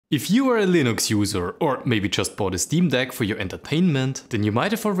If you are a Linux user, or maybe just bought a Steam Deck for your entertainment, then you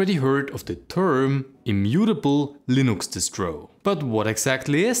might have already heard of the term Immutable Linux Distro. But what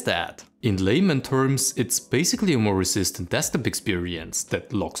exactly is that? In layman terms, it's basically a more resistant desktop experience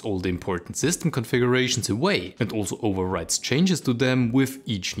that locks all the important system configurations away and also overrides changes to them with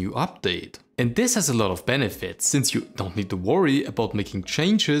each new update. And this has a lot of benefits, since you don't need to worry about making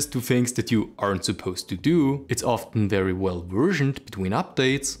changes to things that you aren't supposed to do. It's often very well versioned between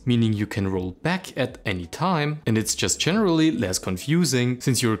updates, meaning you can roll back at any time, and it's just generally less confusing,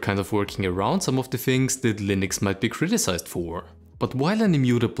 since you're kind of working around some of the things that Linux might be criticized for. But while an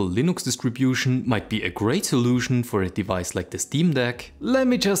immutable Linux distribution might be a great solution for a device like the Steam Deck, let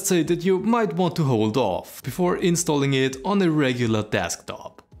me just say that you might want to hold off before installing it on a regular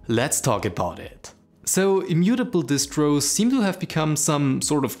desktop. Let's talk about it. So, immutable distros seem to have become some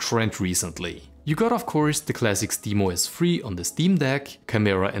sort of trend recently. You got of course the classic SteamOS 3 on the Steam Deck,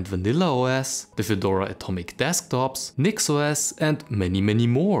 Chimera and Vanilla OS, the Fedora Atomic desktops, NixOS and many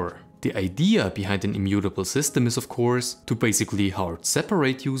more. The idea behind an immutable system is of course to basically hard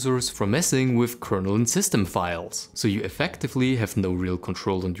separate users from messing with kernel and system files, so you effectively have no real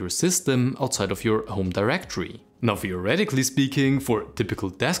control on your system outside of your home directory. Now theoretically speaking, for typical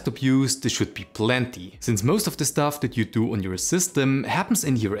desktop use this should be plenty, since most of the stuff that you do on your system happens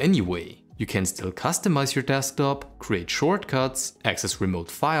in here anyway. You can still customize your desktop, create shortcuts, access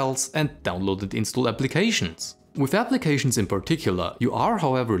remote files and download and install applications. With applications in particular, you are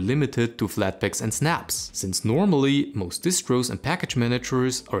however limited to Flatpaks and snaps, since normally most distros and package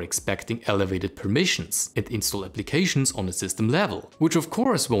managers are expecting elevated permissions and install applications on a system level, which of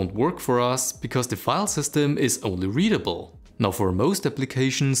course won't work for us because the file system is only readable. Now for most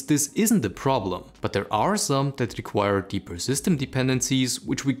applications this isn't a problem, but there are some that require deeper system dependencies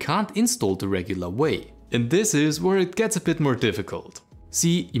which we can't install the regular way. And this is where it gets a bit more difficult.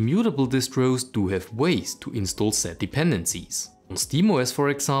 See, immutable distros do have ways to install said dependencies. On SteamOS for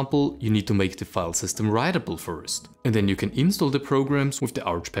example, you need to make the file system writable first, and then you can install the programs with the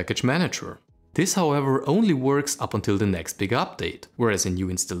Arch package manager. This however only works up until the next big update, whereas a new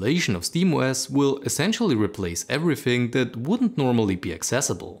installation of SteamOS will essentially replace everything that wouldn't normally be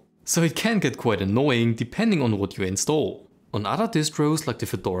accessible. So it can get quite annoying depending on what you install. On other distros like the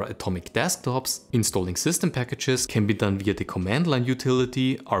Fedora Atomic desktops, installing system packages can be done via the command line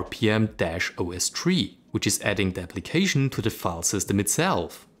utility rpm-os3, which is adding the application to the file system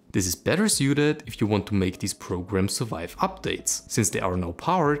itself. This is better suited if you want to make these programs survive updates, since they are now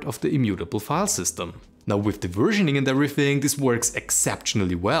part of the immutable file system. Now with the versioning and everything, this works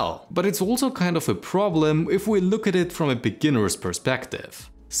exceptionally well, but it's also kind of a problem if we look at it from a beginner's perspective.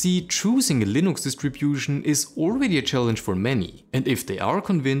 See, choosing a Linux distribution is already a challenge for many, and if they are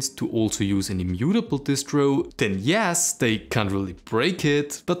convinced to also use an immutable distro, then yes, they can't really break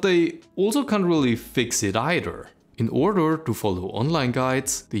it, but they also can't really fix it either. In order to follow online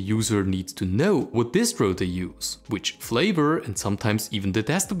guides, the user needs to know what distro they use, which flavor and sometimes even the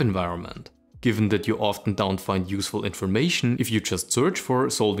desktop environment. Given that you often don't find useful information if you just search for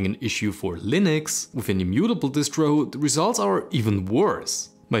solving an issue for Linux, with an immutable distro the results are even worse.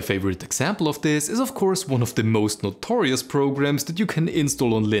 My favorite example of this is of course one of the most notorious programs that you can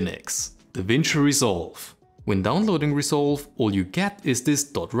install on Linux, DaVinci Resolve. When downloading Resolve, all you get is this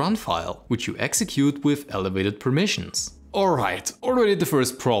 .run file, which you execute with elevated permissions. Alright, already the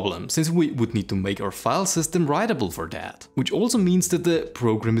first problem, since we would need to make our file system writable for that, which also means that the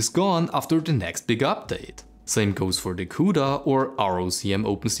program is gone after the next big update. Same goes for the CUDA or ROCm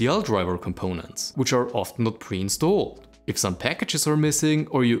OpenCL driver components, which are often not pre-installed. If some packages are missing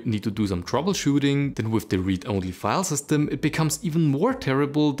or you need to do some troubleshooting, then with the read-only file system it becomes even more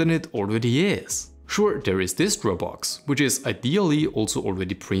terrible than it already is. Sure, there is DistroBox, which is ideally also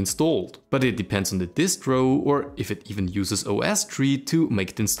already pre-installed, but it depends on the distro or if it even uses OS tree to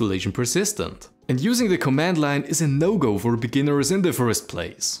make the installation persistent. And using the command line is a no-go for beginners in the first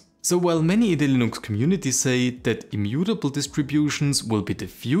place. So while many in the Linux community say that immutable distributions will be the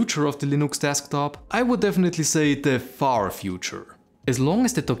future of the Linux desktop, I would definitely say the far future. As long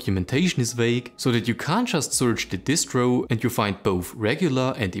as the documentation is vague, so that you can't just search the distro and you find both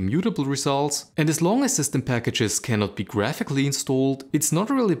regular and immutable results, and as long as system packages cannot be graphically installed, it's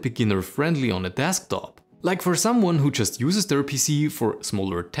not really beginner friendly on a desktop. Like for someone who just uses their PC for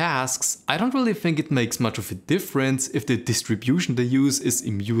smaller tasks, I don't really think it makes much of a difference if the distribution they use is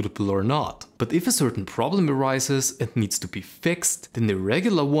immutable or not. But if a certain problem arises and needs to be fixed, then the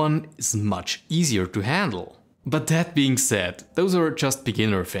regular one is much easier to handle. But that being said, those are just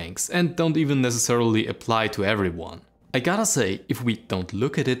beginner things and don't even necessarily apply to everyone. I gotta say, if we don't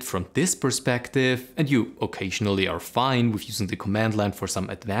look at it from this perspective, and you occasionally are fine with using the command line for some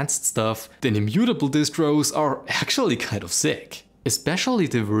advanced stuff, then immutable distros are actually kind of sick. Especially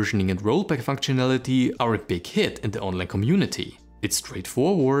the versioning and rollback functionality are a big hit in the online community. It's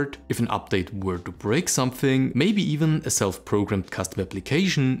straightforward. If an update were to break something, maybe even a self-programmed custom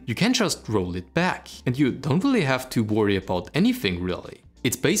application, you can just roll it back, and you don't really have to worry about anything really.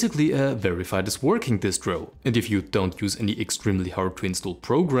 It's basically a verified as working distro, and if you don't use any extremely hard to install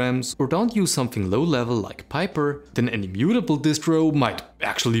programs or don't use something low level like Piper, then an immutable distro might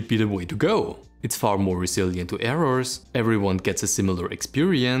actually be the way to go. It's far more resilient to errors, everyone gets a similar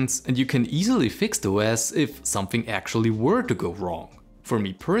experience, and you can easily fix the OS if something actually were to go wrong. For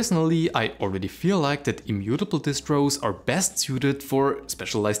me personally, I already feel like that immutable distros are best suited for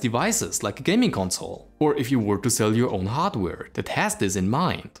specialized devices like a gaming console, or if you were to sell your own hardware that has this in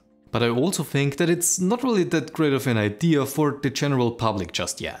mind. But I also think that it's not really that great of an idea for the general public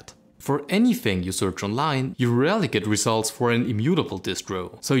just yet. For anything you search online, you rarely get results for an immutable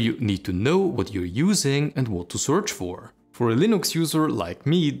distro, so you need to know what you're using and what to search for. For a Linux user like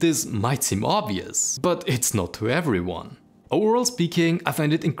me, this might seem obvious, but it's not to everyone. Overall speaking, I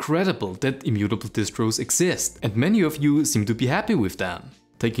find it incredible that immutable distros exist, and many of you seem to be happy with them.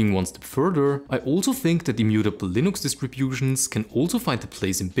 Taking one step further, I also think that immutable Linux distributions can also find a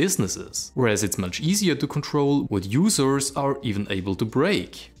place in businesses, whereas it's much easier to control what users are even able to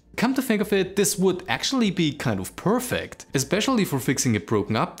break. Come to think of it, this would actually be kind of perfect, especially for fixing a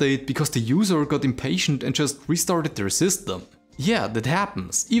broken update because the user got impatient and just restarted their system. Yeah, that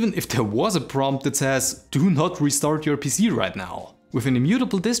happens, even if there was a prompt that says, "Do not restart your PC right now." With an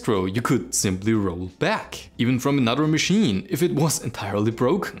immutable distro, you could simply roll back, even from another machine, if it was entirely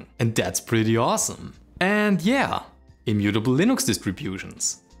broken. And that's pretty awesome. And yeah, immutable Linux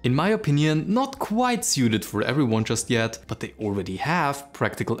distributions. In my opinion, not quite suited for everyone just yet, but they already have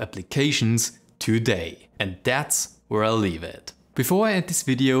practical applications today. And that's where I'll leave it. Before I end this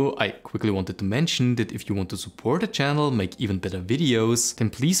video, I quickly wanted to mention that if you want to support the channel, make even better videos, then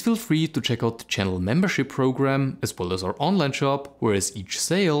please feel free to check out the channel membership program, as well as our online shop, whereas each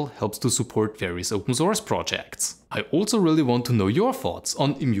sale helps to support various open source projects. I also really want to know your thoughts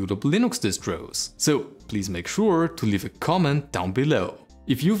on immutable Linux distros, so please make sure to leave a comment down below.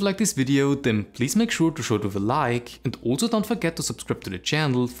 If you've liked this video, then please make sure to show it with a like, and also don't forget to subscribe to the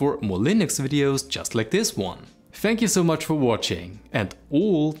channel for more Linux videos just like this one. Thank you so much for watching, and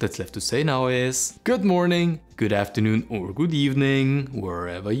all that's left to say now is good morning, good afternoon or good evening,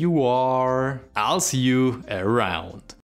 wherever you are. I'll see you around.